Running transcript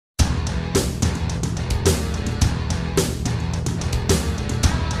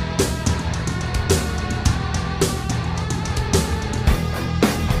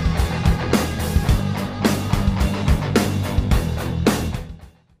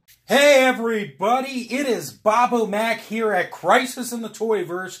Hey everybody, it is Bobo Mac here at Crisis in the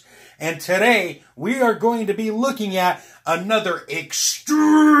Toyverse, and today we are going to be looking at another extreme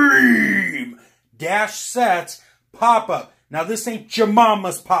Dash Sets pop-up. Now this ain't your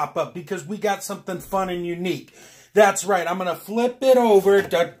mama's pop-up because we got something fun and unique. That's right, I'm going to flip it over,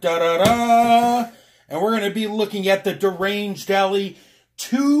 and we're going to be looking at the Deranged Alley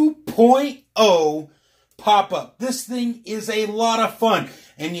 2.0 pop-up. This thing is a lot of fun.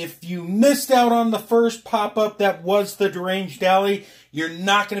 And if you missed out on the first pop-up that was the Deranged Alley, you're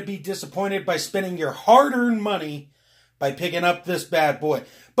not going to be disappointed by spending your hard-earned money by picking up this bad boy.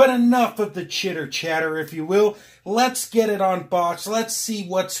 But enough of the chitter-chatter, if you will. Let's get it unboxed. Let's see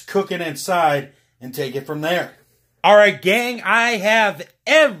what's cooking inside and take it from there. Alright, gang, I have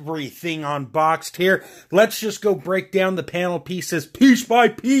everything unboxed here. Let's just go break down the panel pieces piece by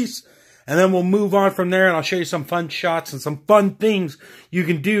piece. And then we'll move on from there, and I'll show you some fun shots and some fun things you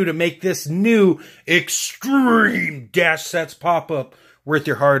can do to make this new extreme Dash Sets pop-up worth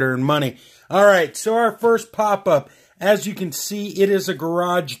your hard-earned money. Alright, so our first pop-up, as you can see, it is a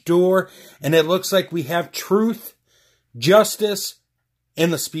garage door, and it looks like we have truth, justice,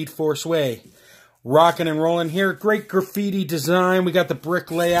 and the Speed Force way. Rocking and rolling here. Great graffiti design. We got the brick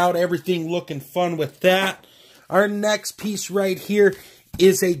layout, everything looking fun with that. Our next piece right here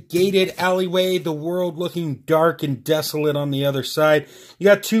is a gated alleyway, the world looking dark and desolate on the other side. You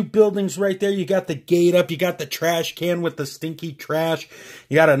got two buildings right there. You got the gate up. You got the trash can with the stinky trash.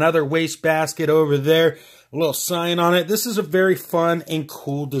 You got another wastebasket over there. A little sign on it. This is a very fun and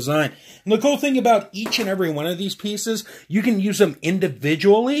cool design. And the cool thing about each and every one of these pieces, you can use them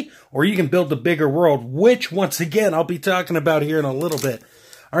individually or you can build a bigger world, which, once again, I'll be talking about here in a little bit.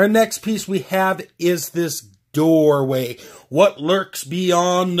 Our next piece we have is this doorway. What lurks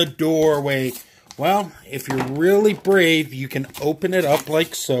beyond the doorway? Well, if you're really brave, you can open it up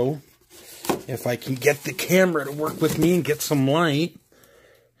like so. If I can get the camera to work with me and get some light.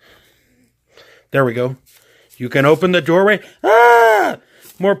 There we go. You can open the doorway. Ah!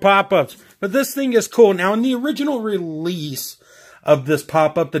 More pop-ups. But this thing is cool. Now, in the original release of this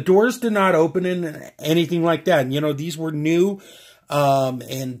pop-up, the doors did not open in anything like that. You know, these were new,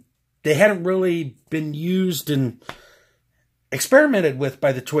 and they hadn't really been used and experimented with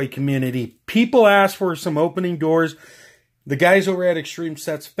by the toy community. People asked for some opening doors. The guys over at Extreme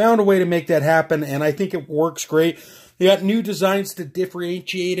Sets found a way to make that happen, and I think it works great. They got new designs to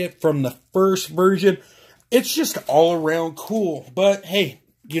differentiate it from the first version. It's just all around cool. But hey,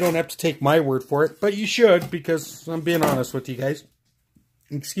 you don't have to take my word for it, but you should, because I'm being honest with you guys.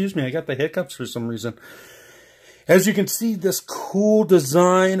 Excuse me, I got the hiccups for some reason. As you can see, this cool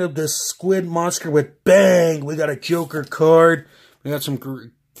design of this squid monster with bang. We got a Joker card. We got some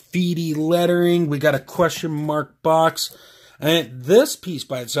graffiti lettering. We got a question mark box. And this piece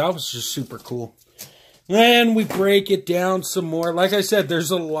by itself is just super cool. Then we break it down some more. Like I said,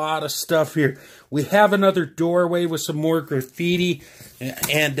 there's a lot of stuff here. We have another doorway with some more graffiti.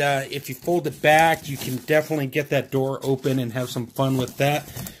 And if you fold it back, you can definitely get that door open and have some fun with that.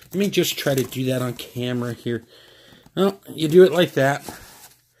 Let me just try to do that on camera here. Well, you do it like that.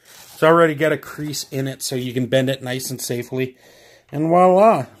 It's already got a crease in it, so you can bend it nice and safely. And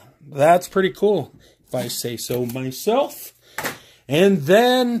voila, that's pretty cool, if I say so myself. And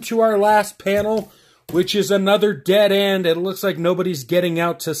then to our last panel, which is another dead end. It looks like nobody's getting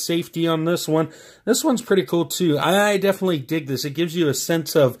out to safety on this one. This one's pretty cool, too. I definitely dig this. It gives you a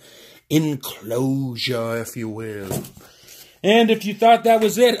sense of enclosure, if you will. And if you thought that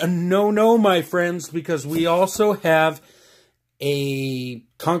was it, no, my friends, because we also have a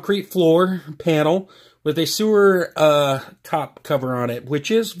concrete floor panel with a sewer top cover on it,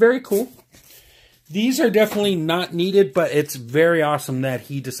 which is very cool. These are definitely not needed, but it's very awesome that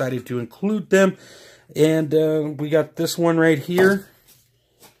he decided to include them. And we got this one right here.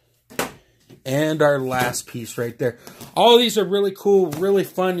 And our last piece right there. All these are really cool, really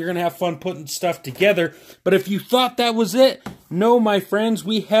fun. You're going to have fun putting stuff together. But if you thought that was it, no, my friends,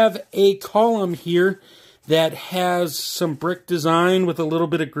 we have a column here that has some brick design with a little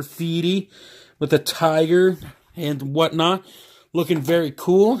bit of graffiti, with a tiger and whatnot. Looking very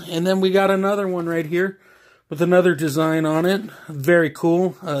cool. And then we got another one right here with another design on it. Very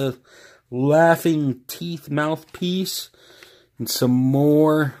cool. A laughing teeth mouthpiece. And some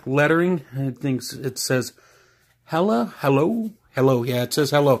more lettering. I think it says, hello. Yeah, it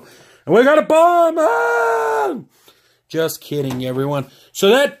says hello. And we got a bomb! Ah! Just kidding, everyone. So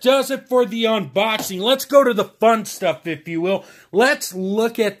that does it for the unboxing. Let's go to the fun stuff, if you will. Let's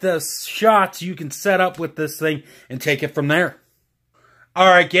look at the shots you can set up with this thing and take it from there.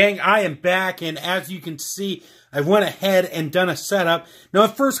 Alright, gang, I am back, and as you can see, I've went ahead and done a setup. Now,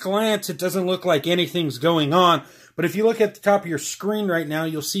 at first glance, it doesn't look like anything's going on. But if you look at the top of your screen right now,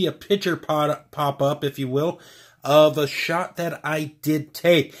 you'll see a picture pop up, if you will, of a shot that I did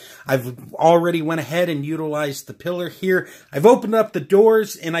take. I've already went ahead and utilized the pillar here. I've opened up the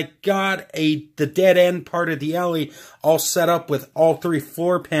doors and I got the dead end part of the alley all set up with all 3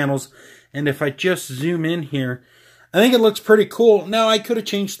 floor panels. And if I just zoom in here, I think it looks pretty cool. Now, I could have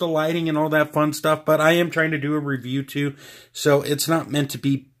changed the lighting and all that fun stuff, but I am trying to do a review too, so it's not meant to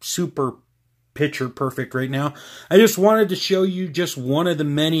be super picture perfect right now. I just wanted to show you just one of the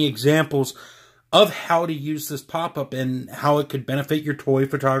many examples of how to use this pop-up and how it could benefit your toy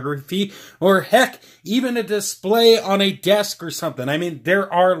photography, or heck, even a display on a desk or something. I mean,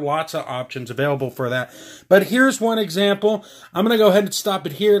 there are lots of options available for that. But here's one example. I'm going to go ahead and stop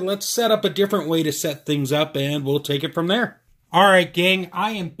it here. Let's set up a different way to set things up, and we'll take it from there. All right, gang,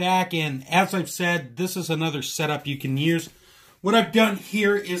 I am back, and as I've said, this is another setup you can use. What I've done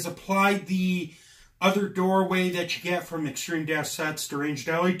here is applied the other doorway that you get from Extreme Sets Deranged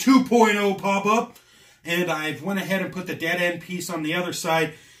Alley 2.0 pop-up. And I've went ahead and put the dead end piece on the other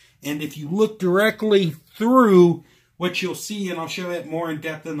side. And if you look directly through, what you'll see, and I'll show it more in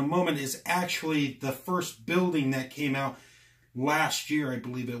depth in a moment, is actually the first building that came out last year, I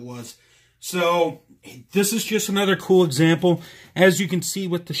believe it was. So this is just another cool example. As you can see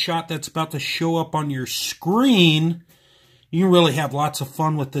with the shot that's about to show up on your screen, you can really have lots of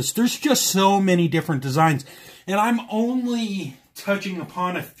fun with this. There's just so many different designs. And I'm only touching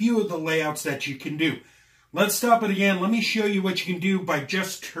upon a few of the layouts that you can do. Let's stop it again. Let me show you what you can do by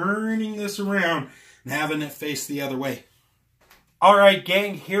just turning this around and having it face the other way. All right,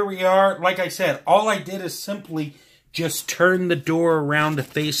 gang, here we are. Like I said, all I did is simply just turn the door around to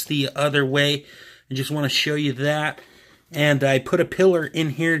face the other way. I just want to show you that. And I put a pillar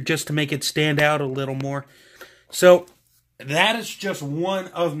in here just to make it stand out a little more. So that is just one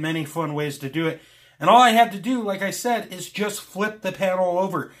of many fun ways to do it. And all I have to do, like I said, is just flip the panel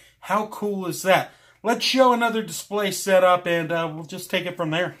over. How cool is that? Let's show another display setup, and we'll just take it from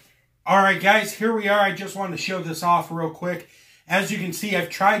there. All right, guys, here we are. I just wanted to show this off real quick. As you can see,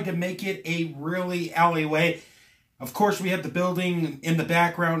 I've tried to make it a really alleyway. Of course, we have the building in the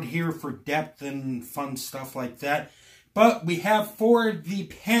background here for depth and fun stuff like that. But we have 4 of the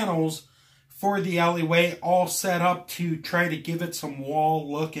panels for the alleyway all set up to try to give it some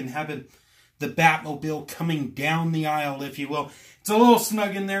wall look and have it the Batmobile coming down the aisle, if you will. It's a little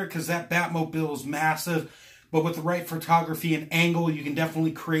snug in there because that Batmobile is massive, but with the right photography and angle, you can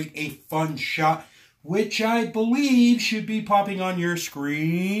definitely create a fun shot, which I believe should be popping on your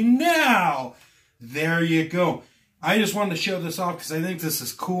screen now. There you go. I just wanted to show this off because I think this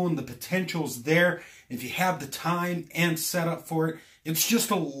is cool and the potential's there. If you have the time and setup for it, it's just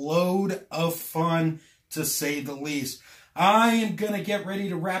a load of fun, to say the least. I am going to get ready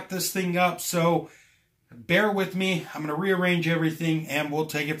to wrap this thing up, so bear with me. I'm going to rearrange everything, and we'll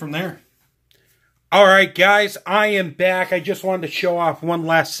take it from there. All right, guys, I am back. I just wanted to show off one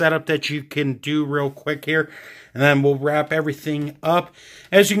last setup that you can do real quick here, and then we'll wrap everything up.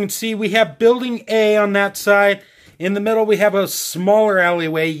 As you can see, we have Building A on that side. In the middle, we have a smaller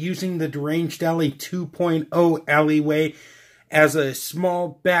alleyway using the Deranged Alley 2.0 alleyway as a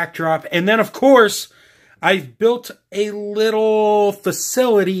small backdrop. And then, of course, I've built a little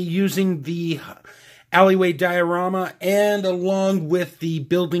facility using the alleyway diorama and along with the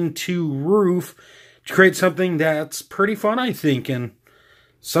Building 2 roof to create something that's pretty fun, I think, and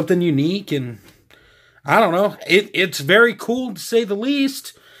something unique. And I don't know, it's very cool, to say the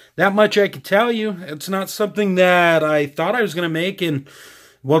least. That much I can tell you. It's not something that I thought I was going to make, and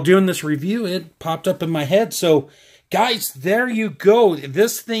while doing this review, it popped up in my head. So, guys, there you go.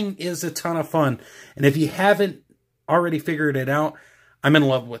 This thing is a ton of fun. And if you haven't already figured it out, I'm in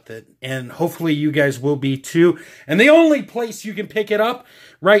love with it. And hopefully you guys will be too. And the only place you can pick it up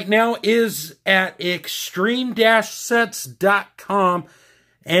right now is at extreme-sets.com.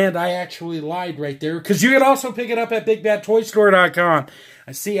 And I actually lied right there, because you can also pick it up at bigbadtoystore.com.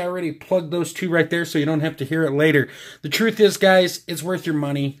 I see I already plugged those two right there, so you don't have to hear it later. The truth is, guys, it's worth your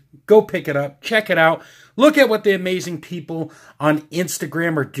money. Go pick it up. Check it out. Look at what the amazing people on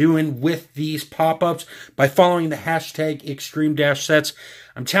Instagram are doing with these pop-ups by following the hashtag Extreme-Sets.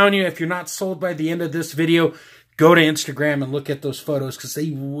 I'm telling you, if you're not sold by the end of this video, go to Instagram and look at those photos, because they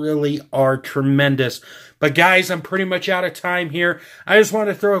really are tremendous. But guys, I'm pretty much out of time here. I just want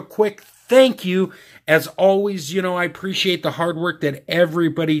to throw a quick thank you. As always, you know, I appreciate the hard work that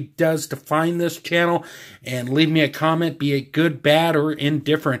everybody does to find this channel and leave me a comment, be it good, bad, or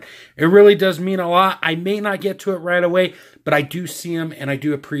indifferent. It really does mean a lot. I may not get to it right away, but I do see them and I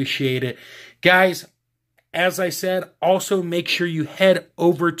do appreciate it. Guys, as I said, also make sure you head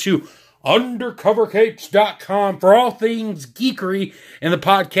over to undercovercapes.com for all things geekery in the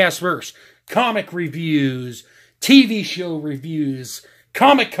podcast verse. Comic reviews, TV show reviews,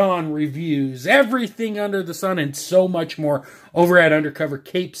 Comic-Con reviews, everything under the sun, and so much more over at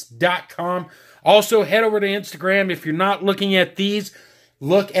undercovercapes.com. Also, head over to Instagram. If you're not looking at these,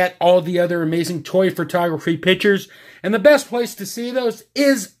 look at all the other amazing toy photography pictures. And the best place to see those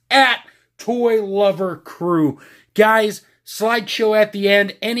is at Toy Lover Crew. Guys, slideshow at the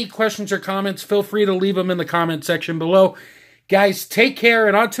end. Any questions or comments, feel free to leave them in the comment section below. Guys, take care,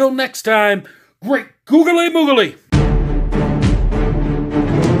 and until next time, great googly moogly!